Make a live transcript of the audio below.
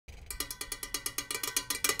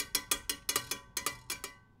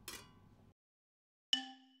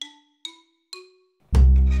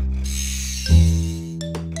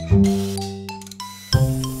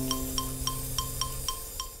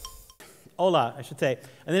hola, I should say.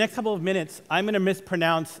 In the next couple of minutes, I'm going to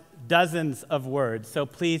mispronounce dozens of words, so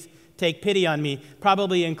please take pity on me,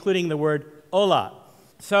 probably including the word hola.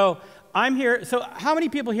 So I'm here. So how many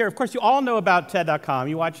people here, of course, you all know about TED.com.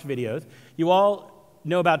 You watch videos. You all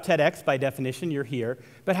know about TEDx by definition. You're here.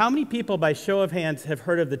 But how many people, by show of hands, have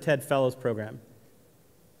heard of the TED Fellows program?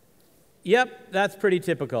 Yep, that's pretty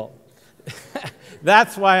typical.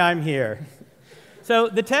 That's why I'm here. So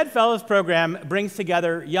the TED Fellows program brings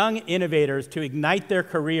together young innovators to ignite their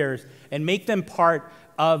careers and make them part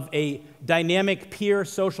of a dynamic peer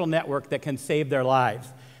social network that can save their lives.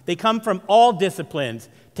 They come from all disciplines: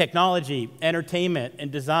 technology, entertainment,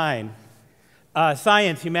 and design,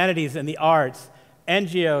 science, humanities, and the arts,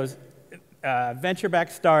 NGOs,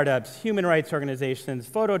 venture-backed startups, human rights organizations,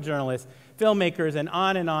 photojournalists, filmmakers, and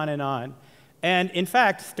on and on and on. And in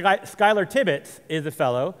fact, Skylar Tibbetts is a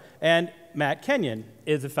fellow, and Matt Kenyon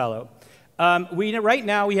is a fellow. Right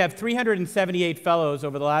now, we have 378 fellows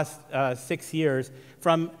over the last 6 years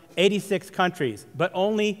from 86 countries, but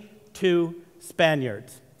only 2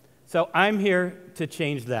 Spaniards. So I'm here to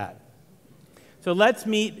change that. So let's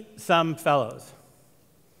meet some fellows.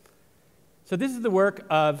 So this is the work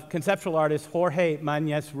of conceptual artist Jorge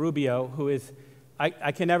Mañez Rubio, who is,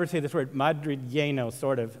 I can never say this word, Madrileño,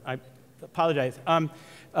 sort of. I apologize.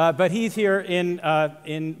 But he's here in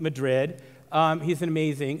Madrid. He's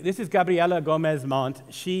amazing. This is Gabriela Gomez Montt.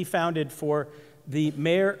 She founded for the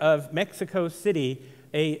mayor of Mexico City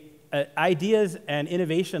a ideas and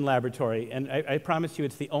innovation laboratory, and I promise you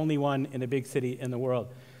it's the only one in a big city in the world.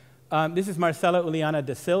 This is Marcela Uliana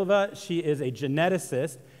da Silva. She is a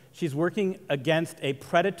geneticist. She's working against a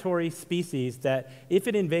predatory species that, if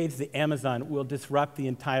it invades the Amazon, will disrupt the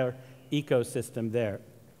entire ecosystem there.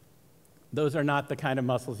 Those are not the kind of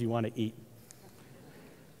mussels you want to eat.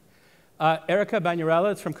 Erica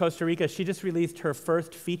Bañarella is from Costa Rica. She just released her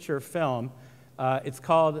first feature film. It's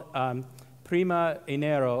called Prima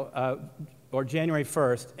Enero, or January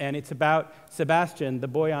 1st, and it's about Sebastian, the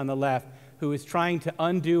boy on the left, who is trying to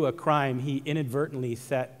undo a crime he inadvertently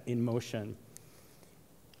set in motion.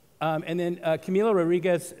 And then Camilo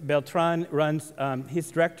Rodriguez Beltran runs,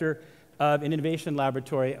 he's director of an innovation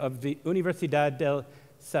laboratory of the Universidad del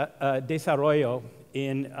Desarrollo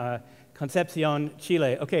in Concepcion,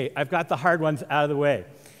 Chile. Okay, I've got the hard ones out of the way.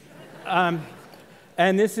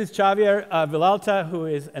 And this is Xavier Villalta, who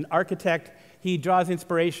is an architect. He draws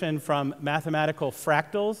inspiration from mathematical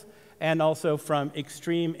fractals and also from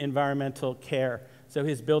extreme environmental care. So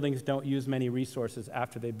his buildings don't use many resources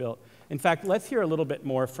after they built. In fact, let's hear a little bit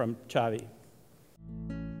more from Xavi.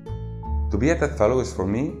 To be a TED Fellow is for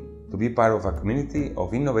me to be part of a community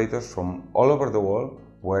of innovators from all over the world,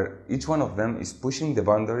 where each one of them is pushing the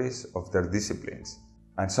boundaries of their disciplines,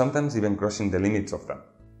 and sometimes even crossing the limits of them.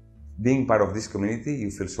 Being part of this community,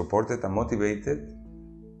 you feel supported and motivated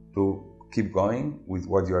to keep going with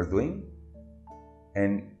what you are doing,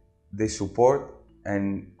 and they support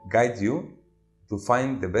and guide you to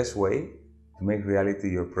find the best way to make reality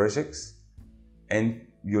your projects, and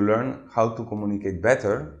you learn how to communicate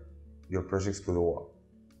better your projects to the world.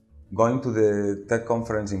 Going to the TED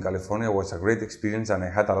conference in California was a great experience, and I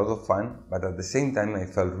had a lot of fun, but at the same time I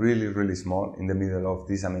felt really, really small in the middle of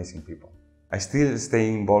these amazing people. I still stay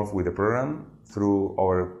involved with the program through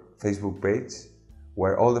our Facebook page,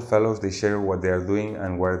 where all the fellows, they share what they are doing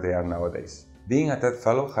and where they are nowadays. Being a TED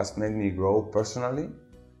Fellow has made me grow personally,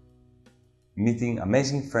 meeting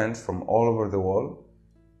amazing friends from all over the world,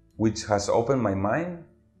 which has opened my mind,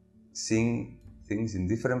 seeing things in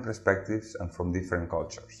different perspectives and from different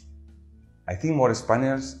cultures. I think more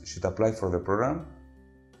Spaniards should apply for the program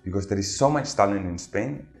because there is so much talent in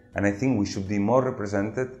Spain, and I think we should be more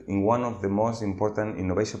represented in one of the most important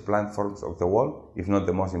innovation platforms of the world, if not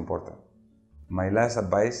the most important. My last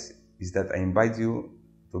advice is that I invite you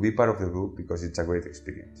to be part of the group because it's a great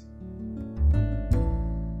experience.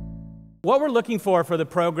 What we're looking for the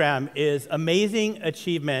program is amazing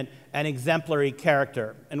achievement and exemplary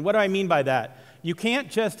character. And what do I mean by that? You can't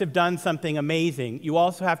just have done something amazing, you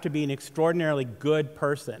also have to be an extraordinarily good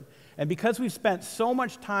person. And because we've spent so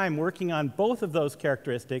much time working on both of those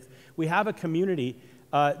characteristics, we have a community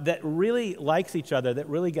that really likes each other, that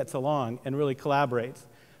really gets along and really collaborates.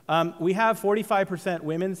 We have 45%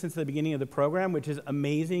 women since the beginning of the program, which is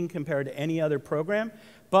amazing compared to any other program.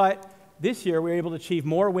 But this year, we were able to achieve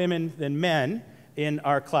more women than men in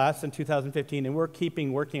our class in 2015, and we're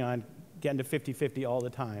working on getting to 50-50 all the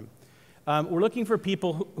time. We're looking for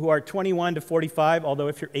people who are 21 to 45, although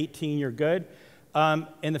if you're 18, you're good,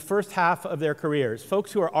 in the first half of their careers.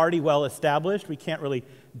 Folks who are already well established, we can't really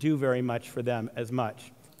do very much for them as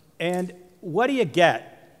much. And what do you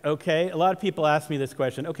get okay? A lot of people ask me this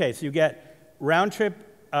question. Okay, so you get round trip,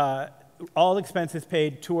 all expenses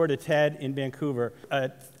paid tour to TED in Vancouver,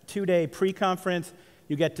 a 2-day pre-conference,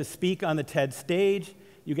 you get to speak on the TED stage,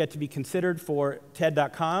 you get to be considered for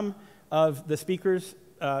TED.com. Of the speakers,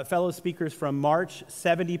 fellow speakers from March,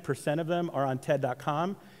 70% of them are on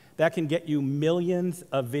TED.com. That can get you millions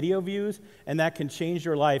of video views, and that can change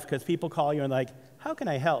your life because people call you and like, how can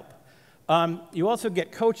I help? You also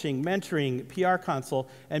get coaching, mentoring, PR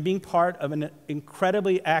consult, and being part of an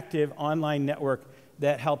incredibly active online network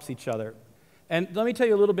that helps each other. And let me tell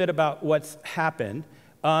you a little bit about what's happened.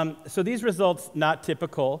 So these results, not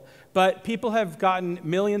typical, but people have gotten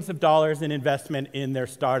millions of dollars in investment in their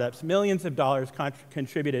startups, millions of dollars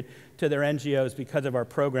contributed to their NGOs because of our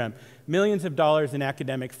program, millions of dollars in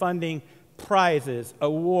academic funding, prizes,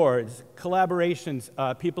 awards, collaborations,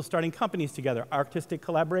 people starting companies together, artistic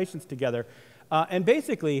collaborations together. And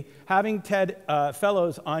basically, having TED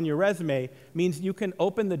Fellows on your resume means you can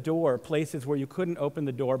open the door places where you couldn't open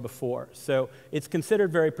the door before. So it's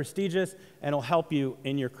considered very prestigious, and it'll help you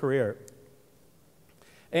in your career.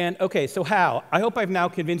 And okay, so how? I hope I've now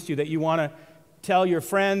convinced you that you want to tell your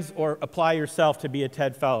friends or apply yourself to be a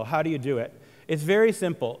TED Fellow. How do you do it? It's very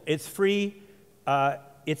simple. It's free.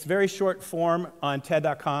 It's very short form on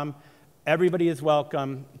TED.com. Everybody is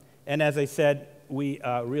welcome. And as I said, we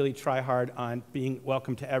really try hard on being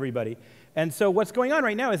welcome to everybody. And so what's going on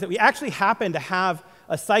right now is that we actually happen to have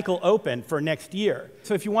a cycle open for next year.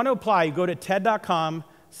 So if you want to apply, you go to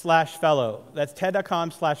TED.com/fellow. That's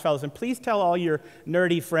TED.com/fellows. And please tell all your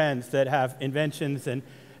nerdy friends that have inventions and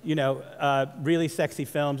really sexy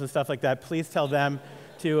films and stuff like that. Please tell them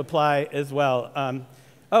to apply as well.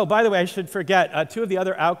 Oh, by the way, I should forget, 2 of the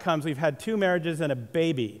other outcomes, we've had 2 marriages and a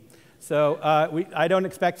baby. So I don't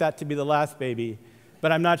expect that to be the last baby,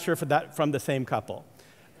 but I'm not sure for that from the same couple.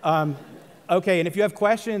 Okay, and if you have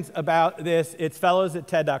questions about this, it's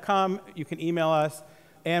fellows@TED.com. You can email us.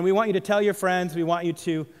 And we want you to tell your friends. We want you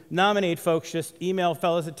to nominate folks. Just email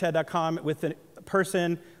fellows@TED.com with a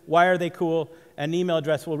person, why are they cool, and an email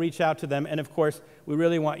address. We'll reach out to them. And of course, we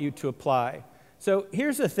really want you to apply. So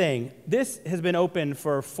here's the thing. This has been open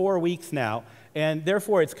for 4 weeks now, and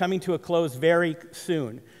therefore it's coming to a close very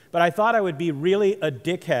soon. But I thought I would be really a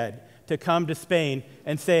dickhead to come to Spain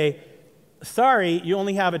and say, sorry, you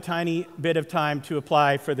only have a tiny bit of time to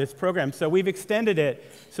apply for this program. So we've extended it.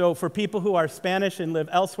 So for people who are Spanish and live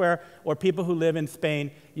elsewhere, or people who live in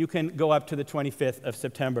Spain, you can go up to the 25th of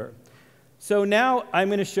September. So now I'm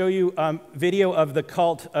going to show you video of the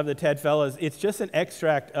cult of the TED Fellows. It's just an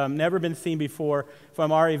extract, never been seen before,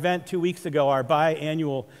 from our event 2 weeks ago, our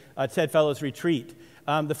biannual TED Fellows retreat.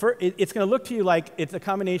 It's going to look to you like it's a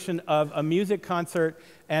combination of a music concert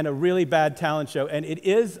and a really bad talent show. And it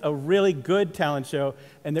is a really good talent show,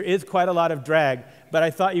 and there is quite a lot of drag, but I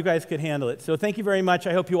thought you guys could handle it. So thank you very much.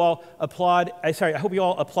 I hope you all I hope you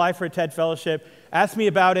all apply for a TED Fellowship. Ask me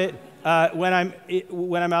about it when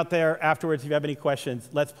I'm out there afterwards if you have any questions.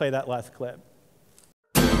 Let's play that last clip.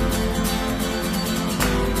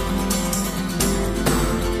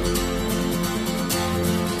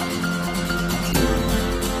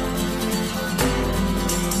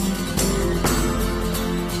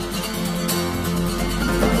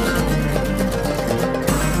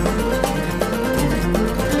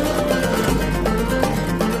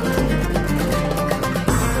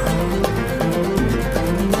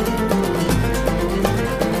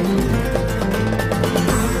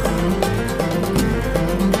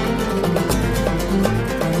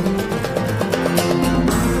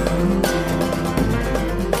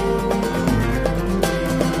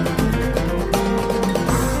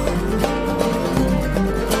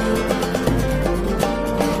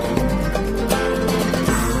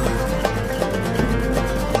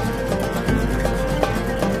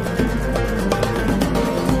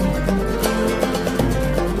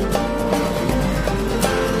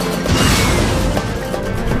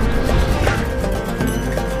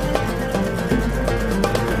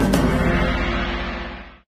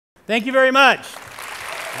 Thank you very much.